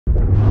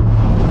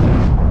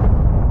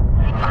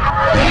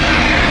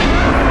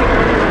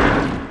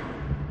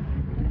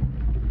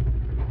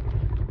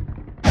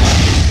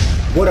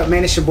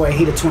man? It's your boy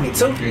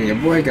Heater22. And your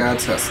boy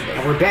God's Hustler.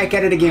 And we're back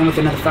at it again with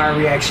another fire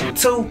reaction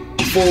to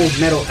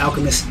Full Metal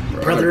Alchemist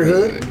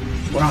Brotherhood.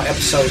 We're on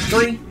episode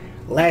 3.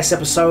 Last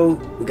episode,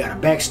 we got a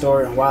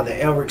backstory on why the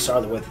Elrics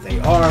are the way that they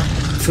are.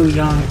 2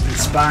 young,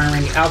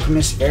 inspiring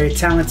alchemists, very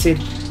talented.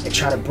 They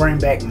try to bring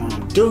back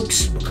Mom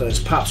Dukes because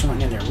Pops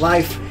wasn't in their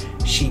life.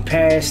 She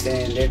passed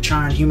and they're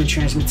trying human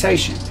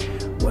transmutation.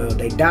 Well,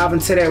 they dive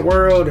into that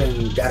world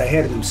and got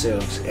ahead of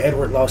themselves.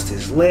 Edward lost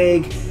his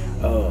leg.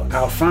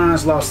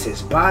 Alphonse lost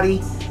his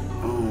body.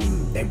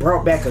 They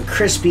brought back a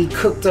crispy,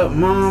 cooked up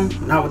mom,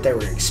 not what they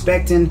were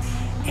expecting.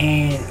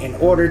 And in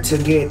order to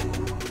get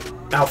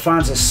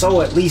Alphonse's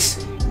soul at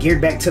least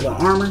geared back to the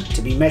armor,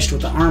 to be meshed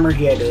with the armor,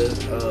 he had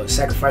to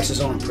sacrifice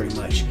his own pretty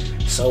much.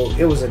 So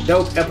it was a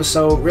dope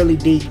episode, really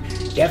deep.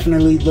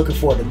 Definitely looking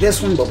forward to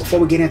this one. But before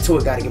we get into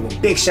it, gotta give a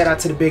big shout out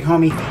to the big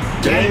homie,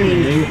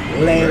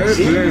 Gaming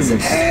Legends.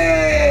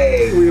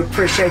 Hey, we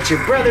appreciate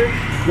your brother.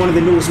 One of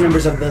the newest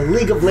members of the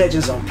League of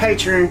Legends on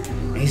Patreon.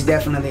 He's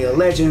definitely a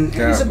legend.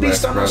 And he's a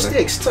beast on those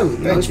sticks too. You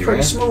know, he's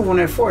pretty smooth on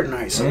that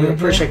Fortnite. So we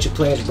appreciate your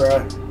pledge,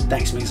 bro.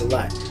 Thanks, means a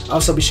lot.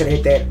 Also, be sure to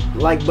hit that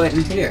like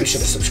button. Yes. Be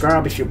sure to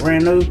subscribe if you're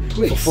brand new.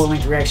 Please. For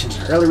full-length reactions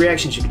and early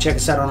reactions, you can check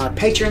us out on our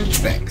Patreon.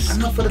 Thanks.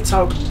 Enough for the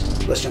talk.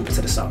 Let's jump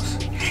into the sauce.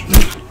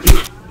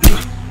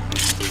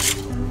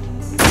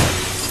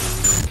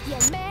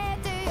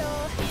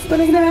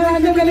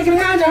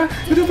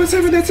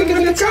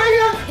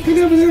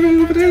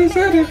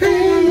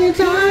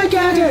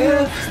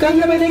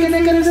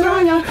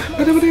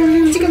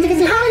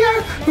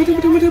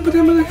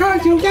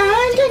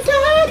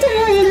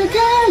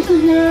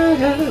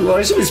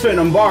 Well, she be spitting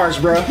them bars,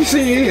 bro.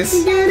 She is.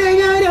 Those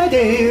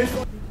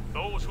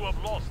who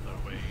have lost their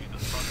way, the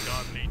sun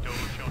god Leto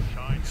shall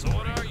shine. So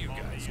what are you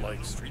guys,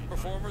 like street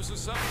performers or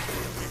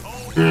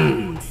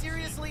something?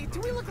 Seriously,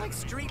 do we look like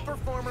street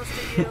performers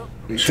to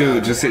you?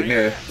 Dude, just sitting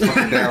there down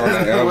on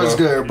the elbow. What's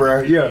good,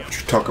 bro? Yeah. What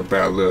you talk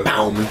about, little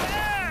homie?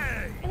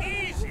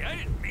 Hey, easy, I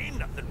didn't mean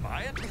nothing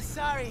by it.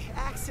 Sorry,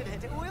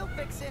 accident. We'll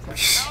fix it.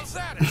 How's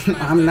that?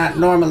 I'm not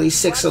normally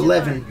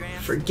 6'11".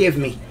 Forgive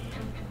me.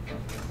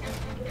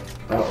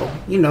 Uh-oh.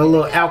 You know, a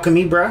little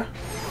alchemy, bruh.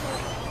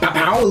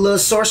 Pow, a little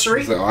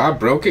sorcery. So I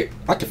broke it.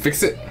 I can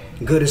fix it.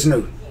 Good as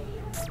new.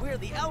 We're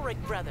the Elric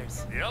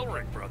brothers. The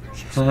Elric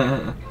brothers.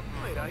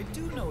 Wait, I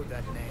do know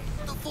that name.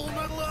 The Full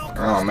Metal Alchemist.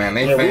 Oh man,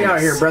 they Yeah, famous. we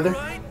out here, brother. So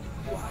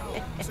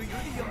you're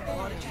the young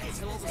prodigy that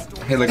tells the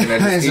story. He looking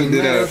at As this. a He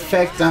did matter of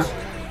fact,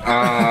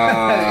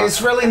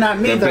 it's really not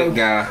me, the though. big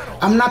guy.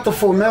 I'm not the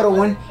Full Metal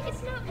one.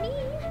 It's not me.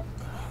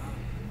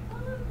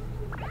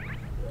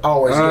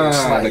 Always getting The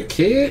slight.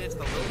 kid?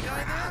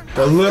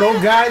 The little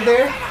guy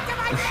there?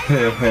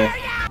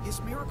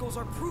 His miracles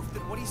are proof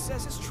that what he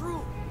says is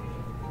true.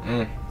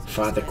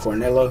 Father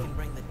Cornello. Can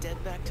bring the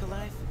dead back to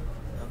life?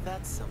 Now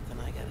that's something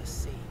I gotta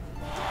see.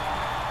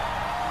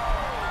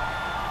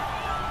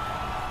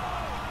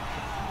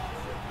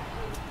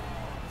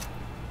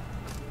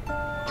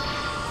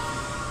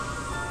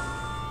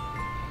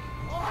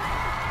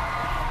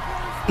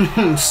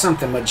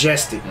 Something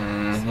majestic.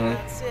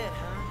 That's it,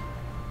 huh?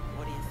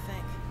 What do you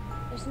think?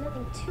 There's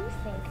nothing to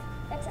think.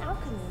 That's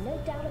alchemy, no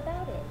doubt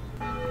about it.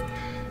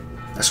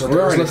 That's what We're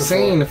they was already looking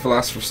seeing for. the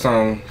Philosopher's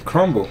Stone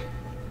crumble.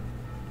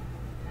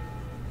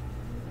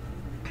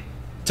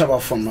 Talk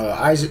about from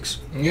Isaac's.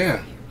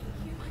 Yeah.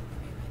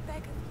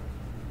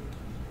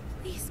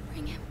 Please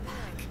bring him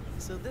back.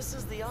 So this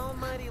is the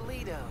almighty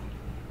Leto.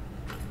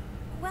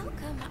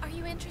 Welcome. Are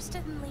you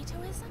interested in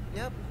Letoism?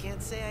 Yep,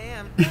 can't say I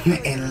am.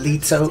 And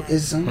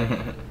Letoism.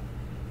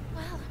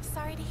 Well, I'm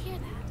sorry to hear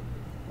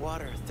that.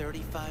 Water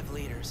 35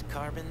 liters,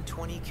 carbon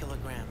 20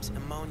 kilograms,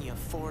 ammonia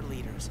 4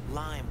 liters,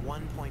 lime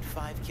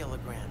 1.5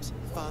 kilograms,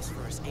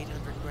 phosphorus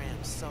 800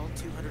 grams, salt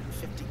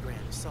 250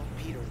 grams,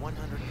 saltpeter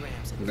 100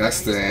 grams.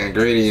 That's the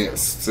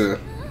ingredients to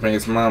bring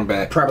his mom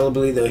back.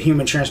 Probably the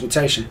human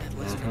transmutation. That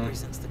list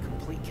represents the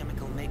complete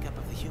chemical makeup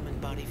of the human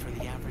body for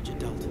the average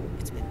adult.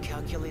 It's been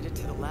calculated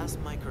to the last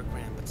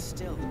microgram, but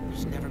still,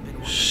 there's never been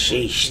one.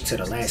 Sheesh, to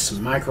the last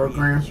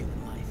microgram.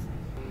 Human life.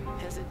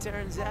 As it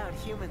turns out,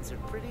 humans are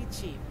pretty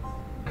cheap.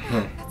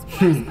 That's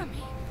blasphemy.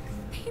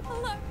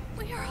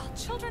 We are all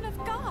children of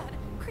God,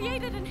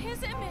 created in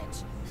His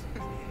image.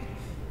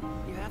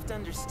 You have to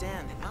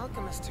understand,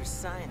 alchemists are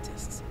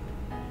scientists.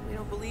 We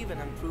don't believe in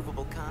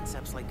unprovable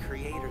concepts like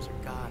creators or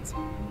gods.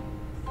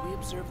 We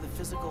observe the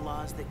physical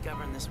laws that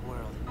govern this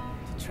world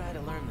to try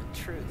to learn the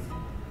truth.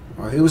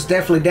 Well, he was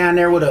definitely down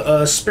there with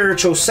a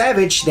spiritual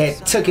savage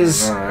that took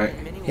his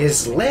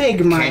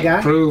leg, my Can't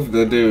guy. prove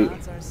the dude.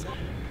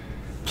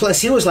 Plus,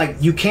 he was like,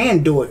 you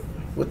can do it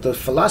with the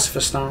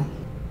Philosopher's Stone.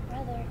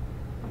 Brother.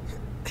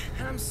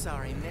 I'm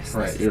sorry, miss.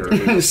 Right, you're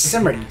right.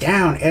 Simmer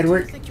down, Do you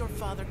Edward. think your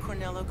father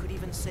Cornello could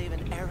even save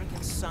an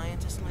arrogant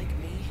scientist like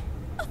me?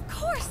 Of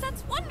course,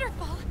 that's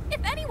wonderful.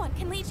 If anyone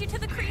can lead you to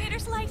the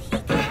Creator's light, he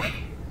can.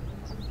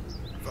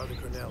 Father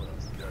Cornello,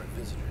 there are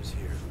visitors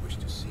here who wish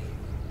to see you.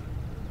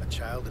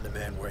 child and a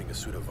man wearing a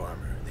suit of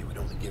armor. They would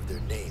only give their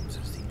names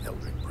as the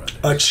Elric brothers.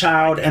 A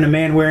child and a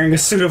man wearing a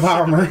suit of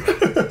armor.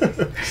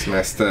 It's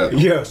messed up.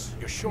 Yeah.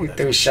 You're sure He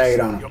that's threw shade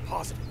on You're him.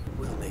 positive.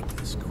 We'll make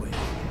this quick.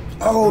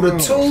 Oh, the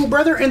tool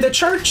brother in the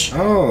church?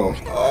 Oh.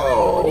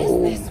 Oh.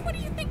 What is this? What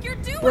do you think you're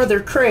doing? Brother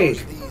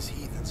Craig. These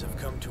heathens have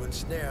come to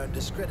ensnare and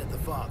discredit the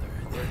Father.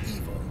 They're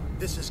evil.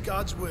 This is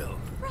God's will.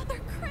 Brother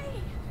Craig.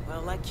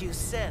 Well, like you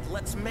said,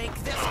 let's make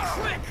this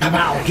quick.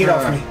 Bow, get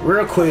off me.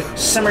 Real quick.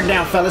 Simmer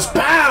down, fellas.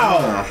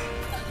 Bow!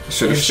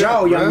 Should have It's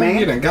y'all, young man.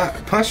 You done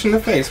got punched in the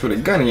face with a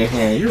gun in your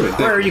hand. You're ridiculous.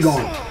 Where are you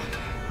going?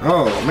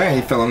 Oh, man,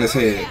 he fell on his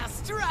head.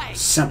 That's right.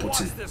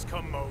 Simpleton. What's this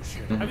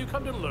commotion? Have you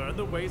come to learn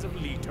the ways of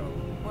Leto?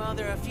 Well,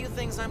 there are a few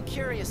things I'm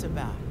curious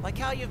about, like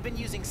how you've been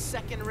using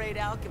second-rate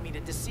alchemy to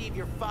deceive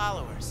your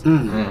followers.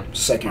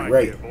 Second My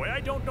rate. dear boy, I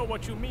don't know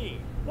what you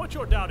mean. What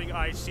you're doubting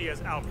I see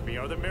as alchemy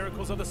are the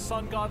miracles of the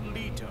sun god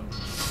Leto.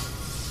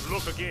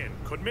 Look again.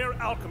 Could mere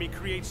alchemy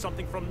create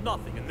something from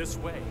nothing in this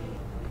way?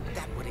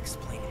 That would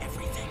explain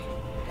everything.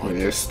 With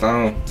your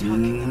stone.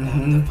 Talking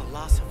about the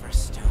Philosopher's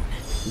Stone.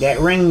 That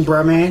ring,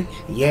 bruh, man.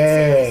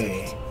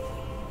 Yeah.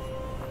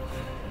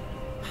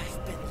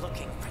 I've been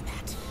looking for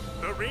that.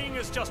 The ring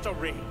is just a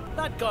ring.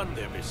 That gun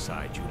there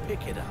beside you,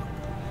 pick it up.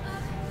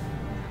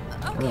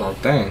 Oh,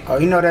 dang. Oh,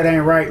 you know that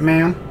ain't right,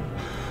 ma'am.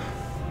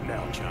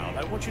 Now, child,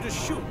 I want you to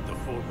shoot the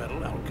Full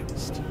Metal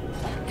Alchemist.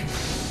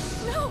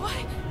 No,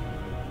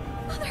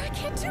 Mother, I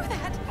can't do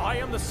that. I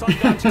am the sun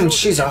god's chosen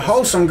She's a emissary.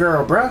 wholesome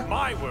girl, bruh.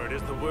 My word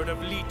is the word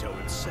of Leto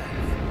itself.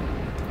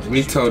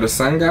 Leto, the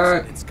sun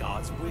god? It's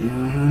God's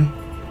will.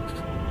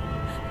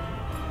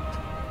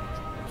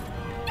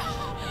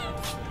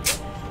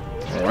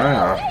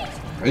 Wow.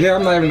 Yeah,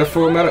 I'm not even the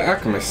Full Metal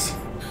Alchemist.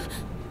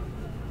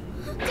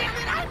 Damn it,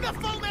 I'm the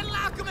Full Metal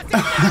Alchemist!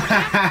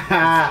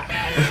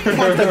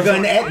 Point the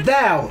gun at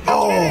thou.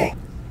 Oh.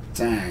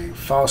 Dang.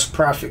 False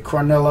prophet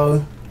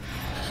Cornello.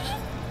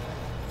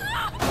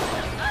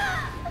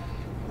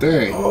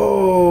 Dang.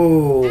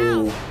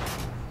 Oh.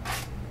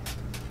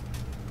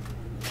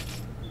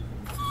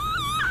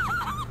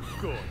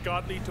 Good.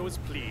 God Leto is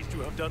pleased.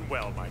 You have done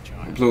well, my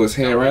child. Blew his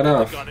head Now right pick up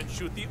off. the gun and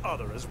shoot the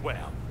other as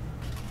well.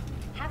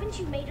 Haven't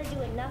you made her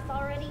do enough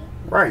already?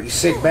 Right, you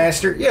sick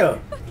bastard. Yeah.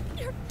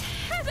 Your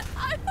head.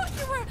 I thought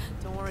you were.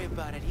 Don't worry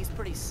about it, he's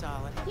pretty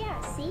solid. Yeah,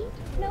 see?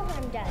 No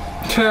harm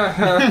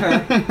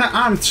done.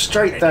 I'm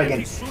straight An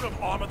empty thugging. suit of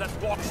armor that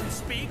walks and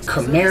speaks. This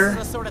Khmer. is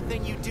the sort of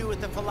thing you do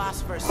with the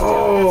Philosopher's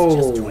Stone. It's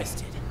just Oh.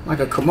 twisted. Like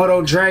a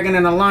Komodo dragon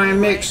and a lion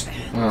mix.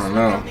 Oh, Don't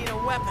no. need a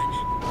weapon.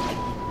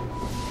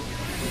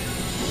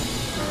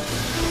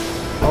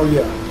 Oh,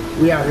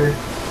 yeah. We out here.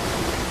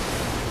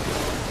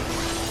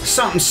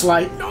 Something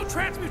slight. No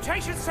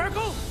transmutation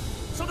circle?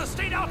 So the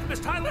state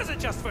alchemist title isn't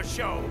just for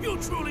show. You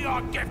truly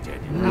are gifted.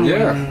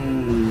 Yeah.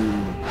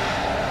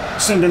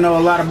 Seem to know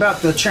a lot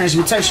about the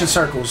transmutation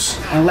circles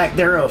and lack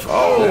thereof.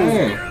 Oh. Dang.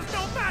 There is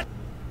no match.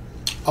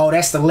 Oh,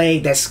 that's the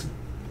leg that's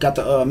got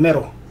the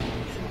metal.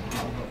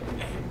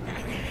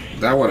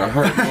 That would have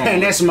hurt.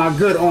 And that's my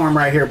good arm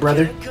right here,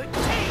 brother. Good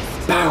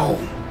taste. Bow.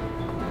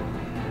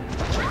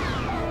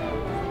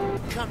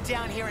 Come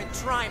down here and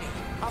try me.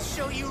 I'll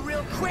show you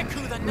real quick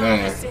who the Man.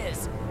 novice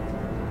is.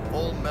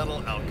 Full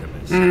Metal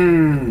Alchemist.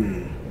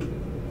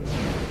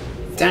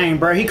 Dang,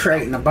 bro, he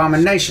creating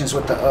abominations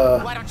with the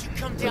Why don't you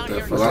come down the here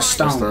and Philosopher's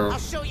try me? Stone. I'll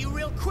show you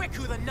real quick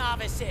who the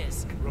novice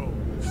is.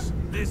 Rose,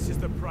 this is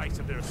the price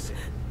of their sin.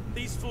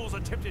 These fools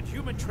attempted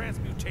human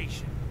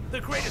transmutation, the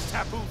greatest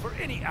taboo for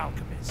any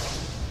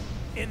alchemist.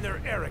 In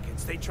their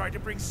arrogance, they tried to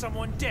bring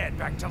someone dead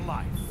back to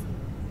life.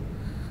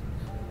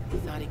 He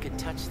thought he could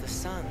touch the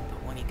sun,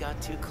 but when he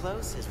got too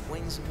close, his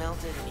wings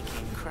melted and he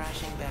came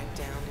crashing back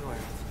down to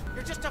Earth.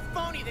 You're just a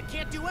phony that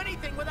can't do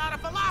anything without a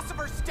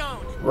Philosopher's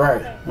Stone!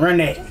 right. Run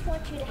I that. just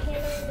want you to hand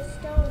over the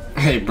stone.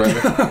 Hey,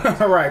 brother.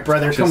 All right,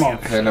 brother, come on.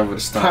 Hand over the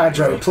stone.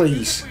 Hydrate,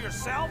 please. For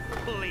yourself,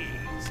 please.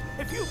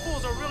 If you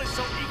fools are really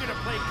so eager to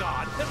play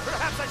God, then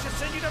perhaps I should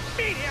send you to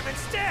beat him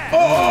instead.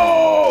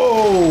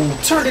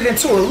 Oh, turned it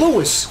into a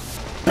Lewis.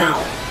 Bow.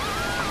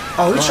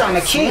 Oh, he's trying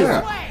to kill.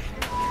 snap. Way!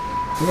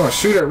 You gonna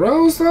shoot at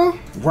Rose, though?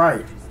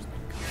 Right.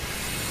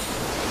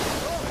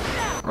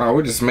 Oh,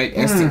 we just make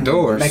instant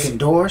doors. Making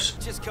doors.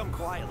 Just come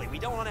quietly. We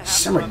don't want to have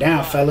Simmer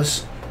down,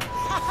 fellas.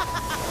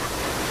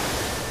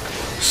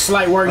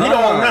 Slight word. You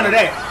don't want none of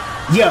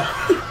that. Yeah.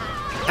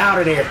 Out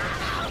of there.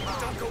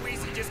 Don't go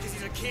easy just because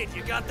he's a kid.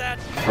 You got that?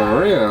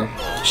 For real.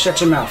 Shut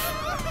your mouth.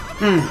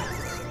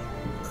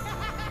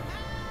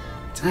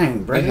 Dang,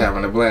 They brother.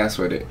 having a blast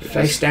with it.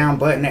 Face down,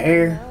 butt in the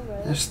air.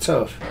 That's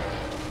tough.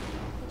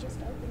 He just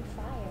opened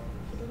fire.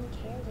 He didn't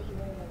care that you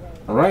were in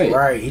the way. Right.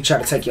 Right. He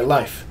tried to take your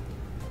life.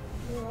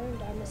 We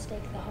learned our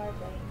mistake the hard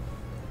way.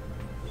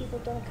 People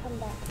don't come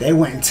back. They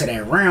went into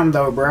that realm,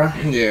 though, bro.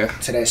 Yeah.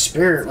 To that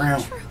spirit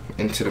realm.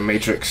 Into the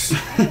Matrix.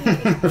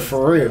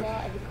 For real.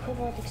 Law of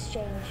equivalent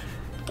exchange.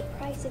 The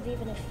price of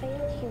even a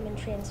failed human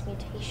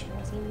transmutation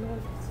was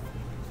enormous.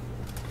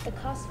 The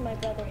cost of my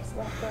brother has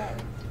left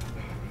blood,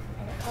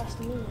 and it cost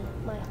me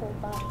my whole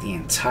body. The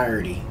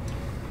entirety.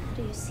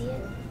 Do you see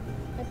it?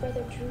 My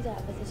brother drew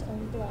that with his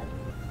own blood.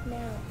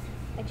 Now,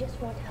 I just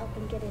want to help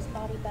him get his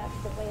body back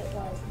to the way it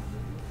was.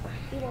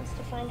 He wants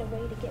to find a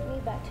way to get me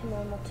back to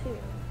normal too.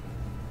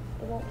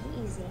 It won't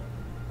be easy.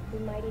 We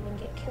might even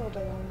get killed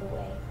along the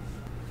way.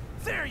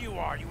 There you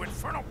are, you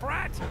infernal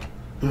brat!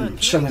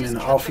 Chilling in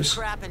the office.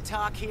 Crap and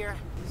talk here.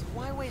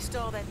 Why waste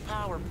all that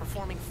power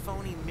performing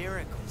phony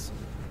miracles?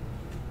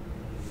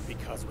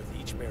 Because with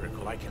each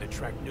miracle, I can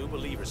attract new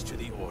believers to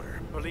the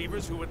Order.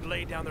 Believers who would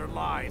lay down their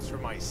lives for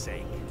my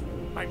sake.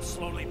 I'm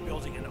slowly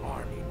building an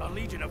army, a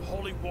legion of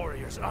holy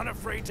warriors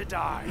unafraid to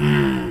die.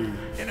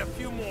 In a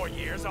few more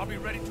years, I'll be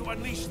ready to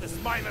unleash this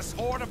mindless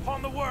horde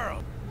upon the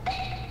world.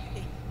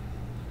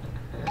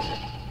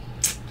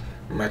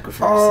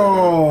 Microphone.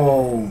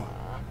 Oh,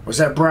 was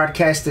that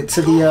broadcasted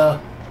to the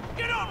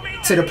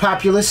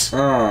populace?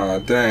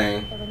 Oh,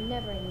 dang. There were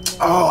never any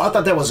Oh, I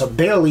thought that was a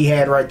bell he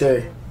had right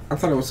there. I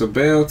thought it was a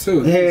bell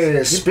too. Yeah,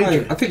 He speaking.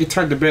 probably- I think he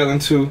turned the bell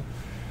into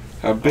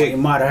a He big.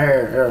 might have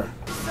heard her.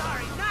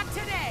 Sorry, not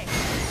today.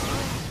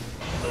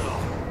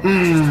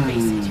 Just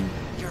face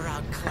it, you're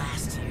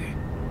outclassed here.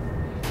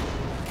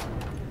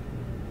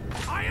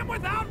 I am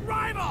without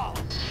rival!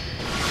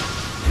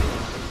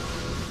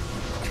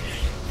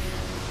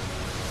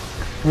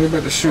 What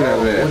about to shoot out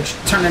of that? Which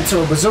turned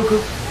into a bazooka.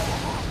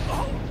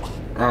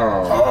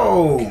 Oh.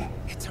 Oh,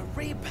 It's a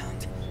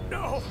rebound.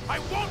 No, I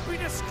won't be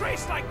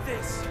disgraced like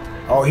this!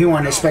 oh, he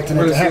wasn't expecting it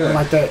What to is happen that?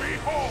 like that.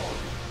 Behold,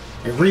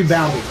 It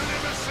rebounded. an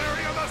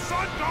emissary of the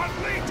Sun God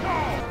Leto!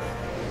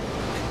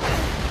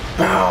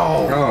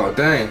 Bow. Oh,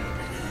 dang.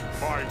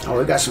 Oh,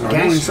 we got some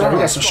games. We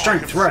got some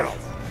strength, right?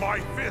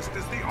 My fist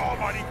is the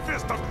almighty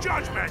fist of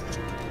judgment!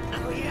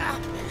 Oh yeah?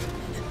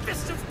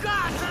 Fist of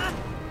God, huh?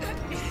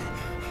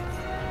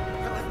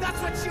 Well, if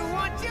that's what you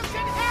want, you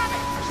can have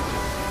it!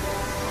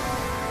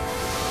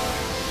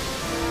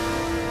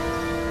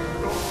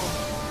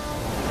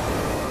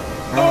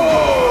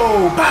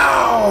 Oh,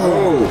 bow.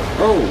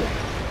 Oh.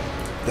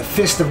 The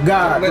fist of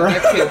God, That bro.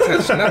 can't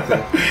touch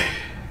nothing.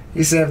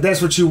 He said, if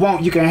that's what you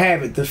want, you can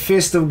have it. The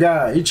fist of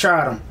God. He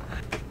tried him.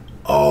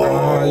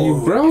 Oh,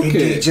 you broke it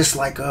did it. just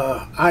like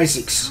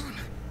Isaac's.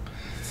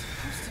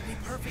 Supposed to be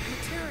perfect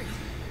material.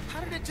 How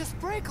did it just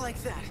break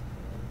like that?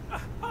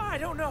 I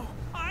don't know.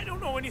 I don't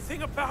know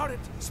anything about it.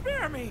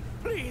 Spare me,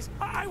 please.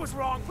 I was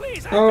wrong,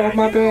 please. I Oh, beg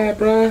my you. bad,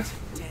 bruh.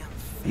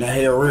 Damn. Now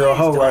he a real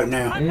hoe right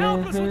now. I'm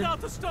helpless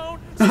without the stone.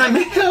 I'm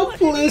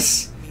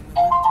helpless. We went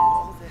through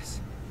all this,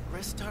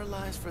 risked our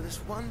lives for this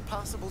one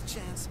possible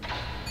chance,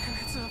 and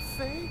it's a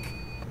fake?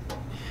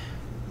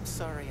 I'm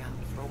sorry, Al.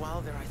 For a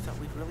while there, I thought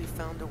we'd really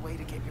found a way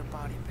to get your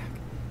body back.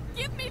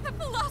 Give me the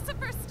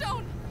Philosopher's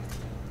Stone!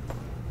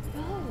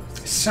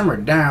 Simmer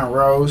down,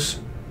 Rose.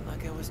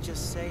 Like I was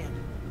just saying,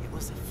 it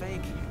was a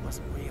fake. It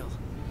wasn't real.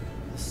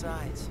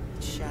 Besides,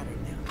 it's shattered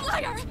now.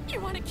 Liar! You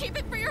want to keep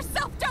it for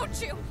yourself,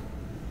 don't you?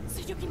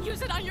 So you can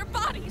use it on your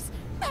bodies.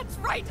 That's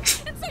right.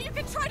 And so you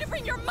can try to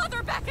bring your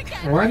mother back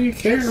again. Why do you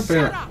care Shut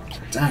about? up!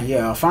 Dang,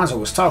 yeah, Alfonso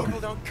was talking.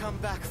 People don't come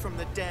back from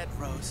the dead,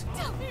 Rose.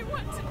 Tell me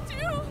what to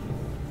do.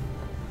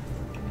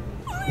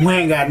 We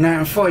ain't got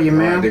nothing for you, Why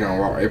they man. gonna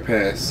walk right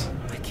past?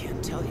 I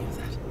can't tell you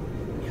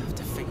that. You have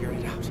to figure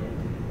it out.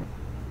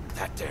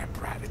 That damn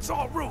brat, it's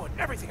all ruined.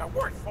 Everything I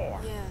worked for.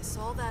 Yes,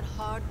 all that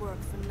hard work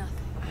for nothing.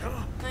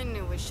 I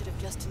knew we should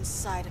have just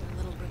incited a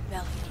little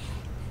rebellion.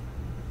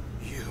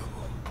 You.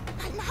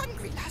 I'm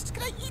hungry, lass.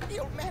 Can I eat the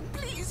old man,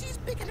 please? He's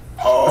big and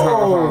fat.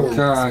 Oh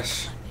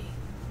gosh.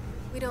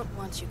 We don't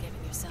want you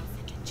giving yourself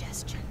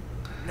indigestion.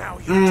 Now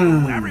you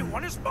do.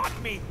 Everyone has mocked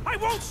me. I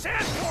won't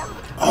stand for it.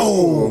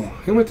 Oh,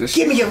 He went to.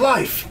 give me your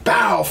life.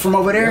 Bow from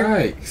over there.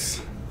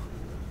 Yikes.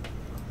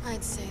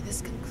 I'd say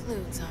this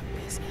concludes our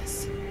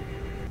business.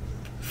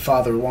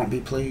 Father won't be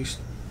pleased.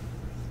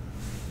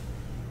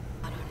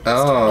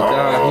 Oh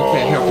god, he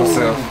can't help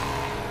himself.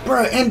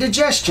 Bruh,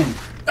 indigestion.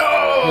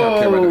 He don't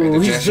care about the Oh,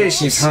 he's indigestion. vicious.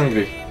 He's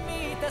hungry.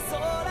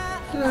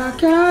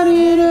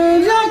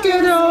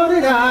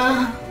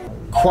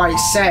 Quite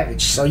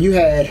savage. So you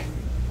had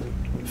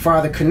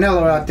Father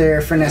Cornello out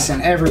there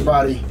finessing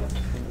everybody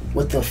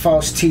with the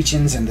false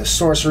teachings and the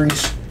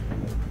sorceries,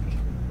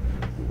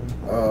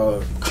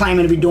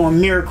 claiming to be doing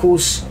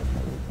miracles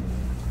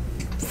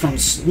from,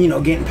 you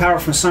know, getting power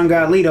from Sun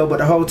God Leto, but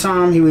the whole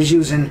time he was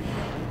using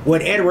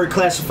what Edward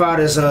classified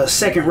as a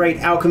second-rate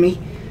alchemy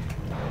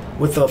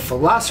with a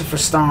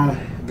Philosopher's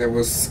Stone. That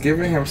was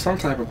giving him some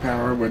type of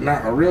power, but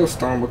not a real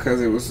stone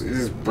because it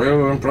just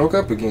brittle and broke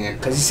up again.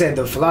 Because he said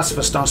the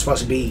Philosopher's Stone's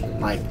supposed to be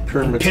like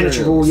Pure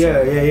impenetrable.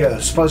 material, Yeah.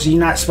 You're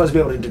not supposed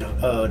to be able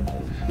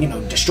to, you know,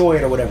 destroy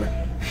it or whatever.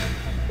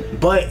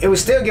 But it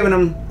was still giving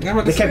him Yeah,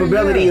 but the the same,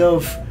 capability yeah.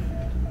 of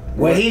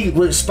what he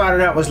was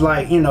spotted out was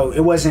like, you know, it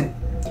wasn't.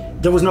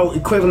 There was no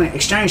equivalent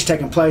exchange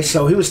taking place,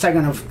 so he was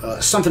taking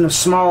something of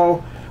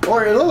small,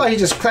 or it looked like he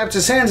just clapped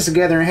his hands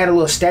together and had a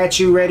little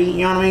statue ready. You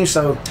know what I mean?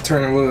 So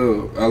Turning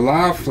little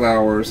alive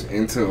flowers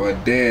into a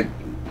dead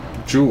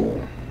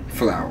jewel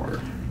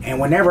flower. And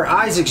whenever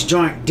Isaac's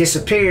joint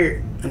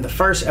disappeared in the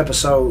first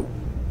episode,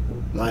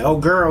 like,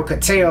 old girl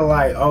could tell,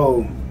 like,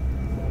 oh,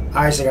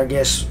 Isaac, I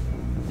guess,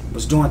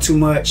 was doing too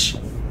much. You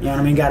know what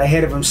I mean? Got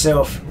ahead of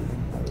himself.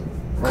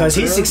 Because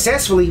he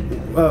successfully,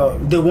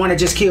 the one that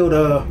just killed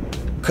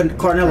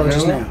Cornello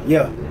just now.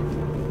 Yeah.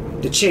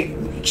 The chick,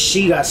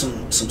 she got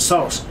some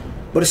sauce.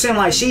 But it seemed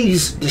like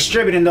she's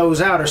distributing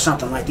those out or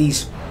something, like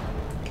these,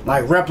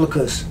 like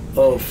replicas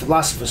of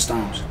Philosopher's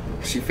Stones.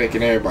 She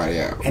faking everybody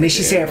out. And then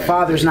she said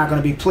father's not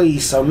going to be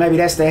pleased, so maybe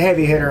that's the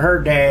heavy hitter, her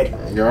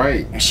dad. You're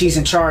right. And she's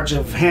in charge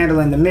of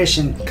handling the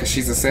mission. Because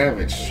she's a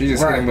savage. She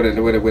just hit him with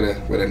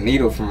a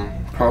needle from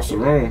across the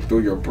room through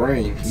your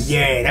brains.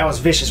 Yeah, that was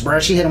vicious, bro.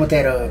 She hit him with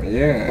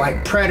that,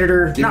 like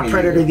Predator, not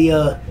Predator,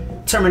 the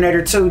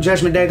Terminator 2,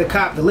 Judgment Day, the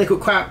cop, the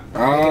liquid cop.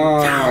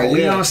 Oh, yeah. You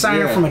know what I'm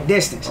saying? From a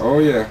distance. Oh,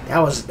 yeah.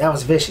 That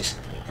was vicious.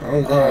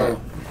 Oh, God.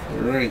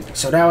 Right.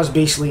 So that was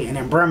beastly. And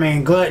then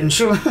Brahman Glutton,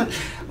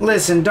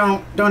 listen,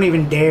 don't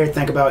even dare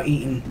think about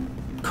eating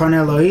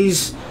Cornello.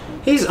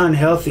 He's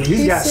unhealthy.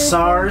 He's got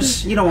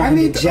SARS. You don't want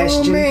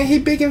indigestion. Oh man, he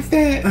big and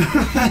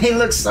fat. He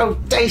looks so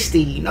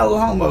tasty. No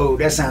homo.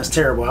 That sounds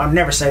terrible. I'll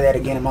never say that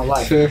again in my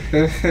life.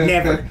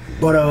 Never.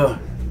 But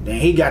then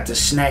he got to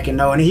snacking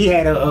though, and he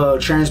had a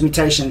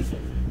transmutation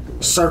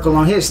circle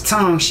on his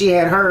tongue. She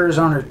had hers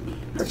on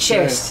her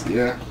chest.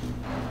 Yeah.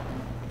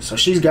 So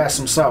she's got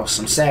some sauce,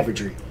 some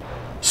savagery.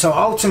 So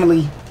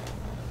ultimately,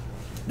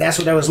 that's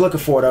what they was looking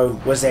for though,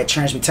 was that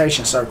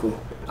transmutation circle.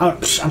 I'm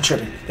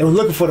tripping. They were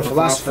looking for the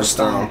Philosopher's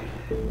Stone.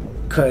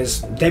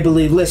 Cause they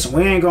believe, listen,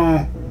 we ain't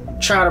gonna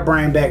try to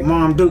bring back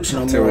Mom Dukes no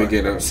more. Until we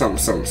get some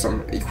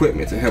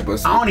equipment to help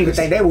us. I don't even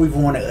think they would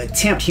even want to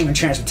attempt human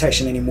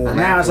transmutation anymore.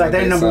 Now it's like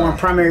their number one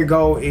primary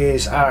goal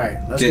is, alright,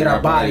 let's get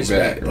our bodies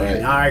back.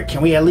 Right. Alright,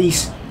 can we at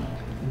least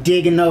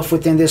dig enough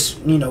within this,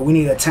 we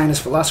need to attain this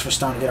Philosopher's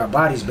Stone to get our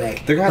bodies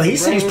back. But he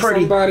seems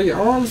pretty somebody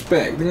arms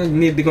back. They're gonna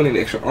need an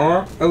extra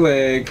arm, a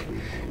leg,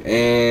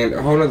 and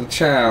a whole other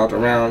child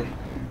around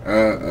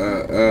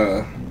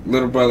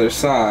little brother's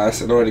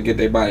size in order to get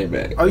their body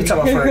back. Oh, you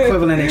talking about for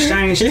equivalent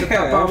exchange to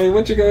chop off? I mean,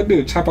 what you gonna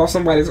do? Chop off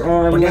somebody's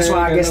arm? But that's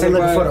why I guess they're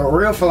looking for the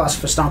real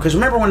Philosopher's Stone. Because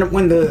remember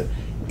when the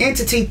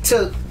entity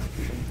took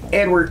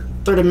Edward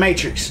through the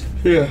Matrix?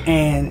 Yeah.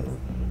 And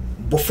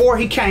before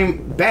he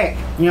came back,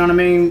 you know what I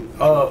mean?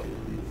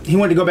 He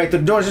went to go back to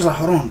the doors. He's like,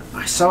 hold on,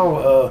 I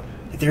saw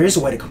that there is a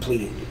way to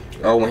complete it.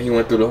 Oh, when he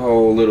went through the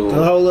whole little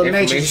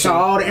Matrix, saw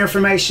all the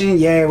information.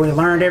 Yeah, we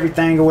learned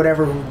everything or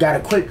whatever. We got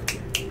a quick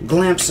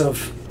glimpse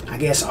of, I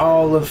guess,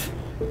 all of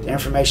the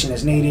information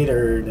that's needed,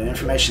 or the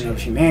information of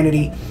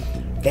humanity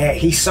that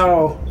he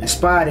saw and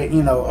spotted.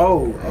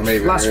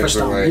 Philosopher's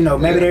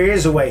Stone. Maybe there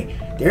is a way.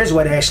 There is a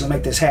way to actually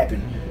make this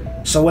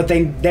happen. So what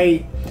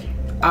they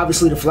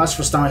obviously, the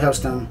Philosopher's Stone helps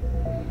them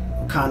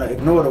kind of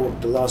ignore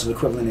the laws of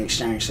equivalent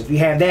exchange. So if you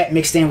have that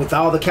mixed in with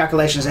all the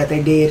calculations that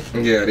they did,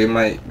 they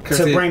might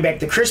bring back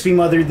the crispy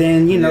mother,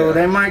 then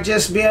they might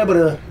just be able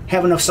to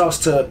have enough sauce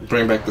to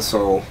bring back the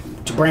soul,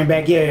 to bring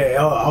back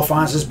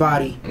Alphonse's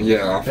body,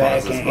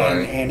 Alphonse's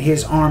body and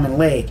his arm and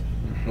leg.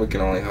 We can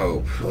only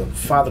hope. But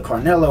Father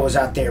Cornello was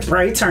out there,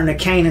 bro. He turned the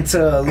Cain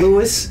into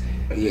Lewis.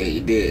 Yeah,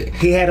 he did.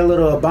 He had a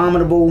little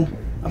abomination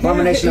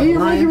of a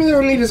lion. He really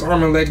don't need his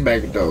arm and leg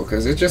back though,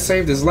 because it just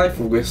saved his life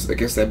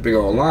against that big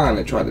old lion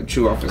that tried to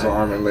chew off his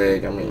arm and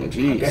leg. I mean,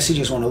 geez. I guess he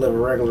just want to live a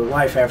regular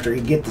life after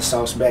he get the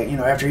sauce back.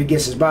 After he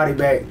gets his body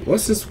back.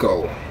 What's his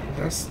goal?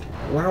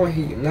 Why would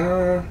he?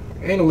 Nah,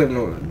 ain't no living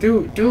no.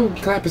 Dude,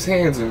 clap his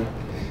hands and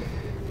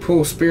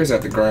pull spears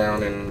at the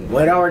ground and.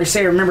 Well, I already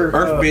said. Remember,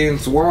 Earth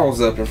bends walls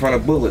up in front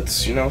of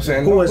bullets. You know what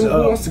I'm saying? Who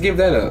wants to give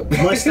that up?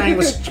 Mustang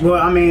was. Well,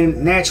 I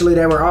mean, naturally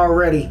they were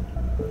already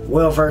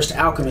well-versed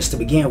alchemists to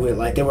begin with.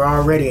 Like, they were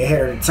already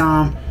ahead of the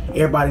time.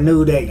 Everybody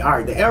knew that,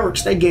 alright, the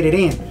Elrics, they get it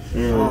in.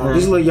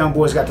 These little young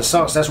boys got the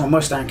sauce. That's when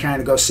Mustang came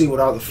to go see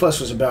what all the fuss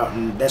was about,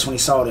 and that's when he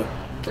saw the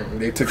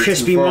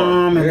crispy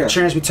mom and the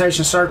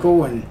transmutation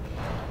circle and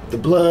the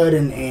blood,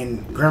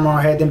 and Grandma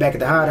had them back at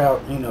the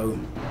hideout.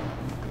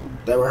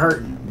 They were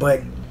hurting.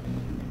 But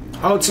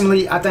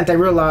ultimately, I think they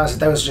realized that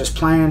they was just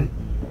playing.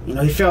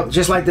 He felt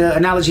just like the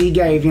analogy he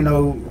gave,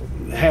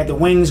 had the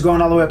wings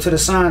going all the way up to the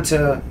sun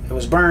till it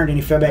was burned and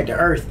he fell back to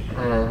earth.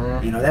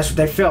 That's what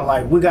they felt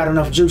like. We got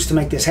enough juice to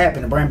make this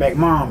happen, to bring back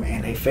Mom,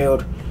 and they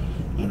failed.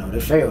 They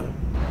failed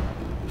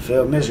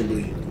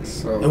miserably.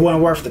 So it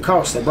wasn't worth the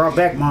cost. They brought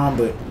back Mom,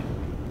 but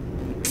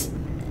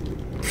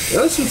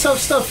there was some tough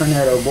stuff in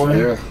there though, boy.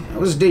 Yeah. It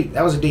was deep.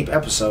 That was a deep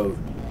episode.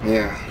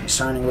 Yeah.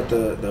 Concerning with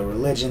the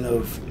religion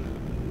of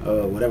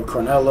whatever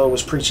Cornello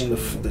was preaching,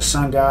 the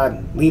sun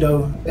god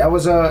Leto. That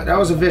was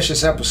a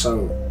vicious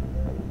episode.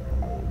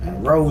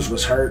 And Rose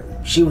was hurt.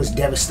 She was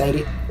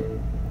devastated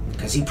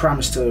because he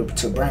promised to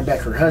bring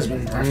back her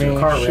husband after a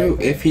car wreck.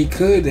 If he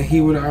could, then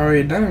he would have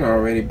already done it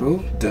already,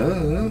 boo.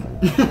 Duh.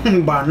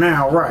 By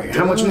now, right? Duh.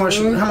 How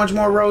much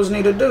more Rose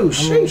need to do?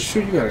 Shoot,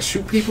 you gotta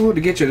shoot people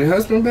to get your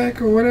husband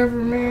back or whatever,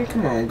 man.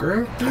 Come on,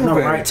 girl. I know,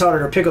 right? Told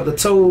her to pick up the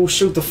tool,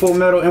 shoot the full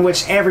metal, in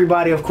which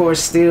everybody, of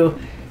course, still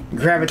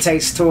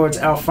gravitates towards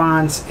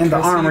Alphonse in the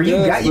armor.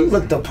 You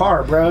look the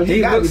part, bro.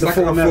 He looks like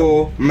a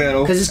full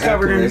metal because he's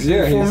covered in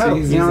full metal.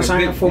 You know what I'm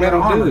saying? Full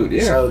metal armor. Dude,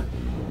 yeah.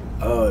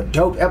 So,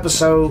 dope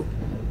episode.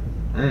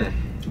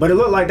 But it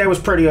looked like they was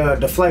pretty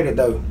deflated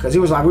though, because he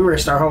was like, we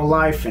risked our whole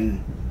life,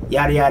 and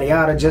yada yada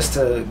yada, just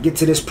to get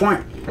to this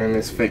point. And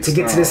this fake to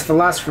get to this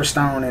Philosopher's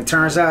Stone, and it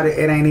turns out it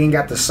ain't even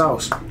got the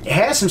sauce. It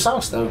had some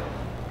sauce though.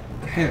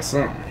 It had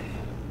some.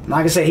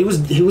 Like I said, he was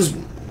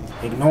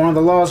ignoring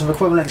the laws of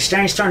equivalent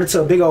exchange, turned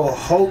into a big old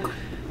Hulk.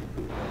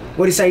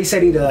 What he say? He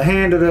said he'd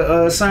hand of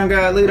the sun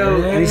god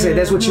Leto, and he said,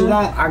 "That's what you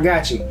want? I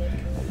got you."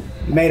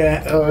 Made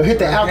a hit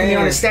the alchemy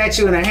on the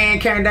statue, and a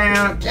hand came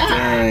down.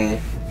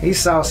 Dang. He's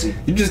saucy.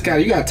 You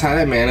gotta tie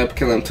that man up,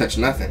 kill him, touch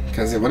nothing,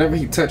 because whatever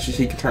he touches,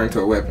 he can turn into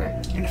a weapon.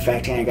 And the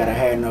fact he ain't gotta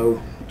have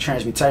no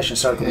transmutation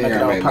circle to make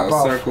it all make pop those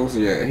off. circles.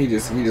 Yeah, he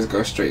just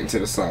goes straight into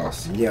the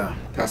sauce. Yeah.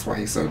 That's why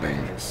he's so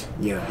dangerous.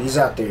 Yeah, he's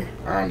out there.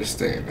 I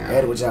understand now.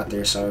 Edward's out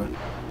there, so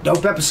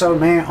dope episode,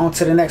 man. On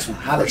to the next one.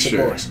 Holla at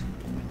your boys.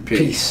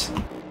 Peace. Peace.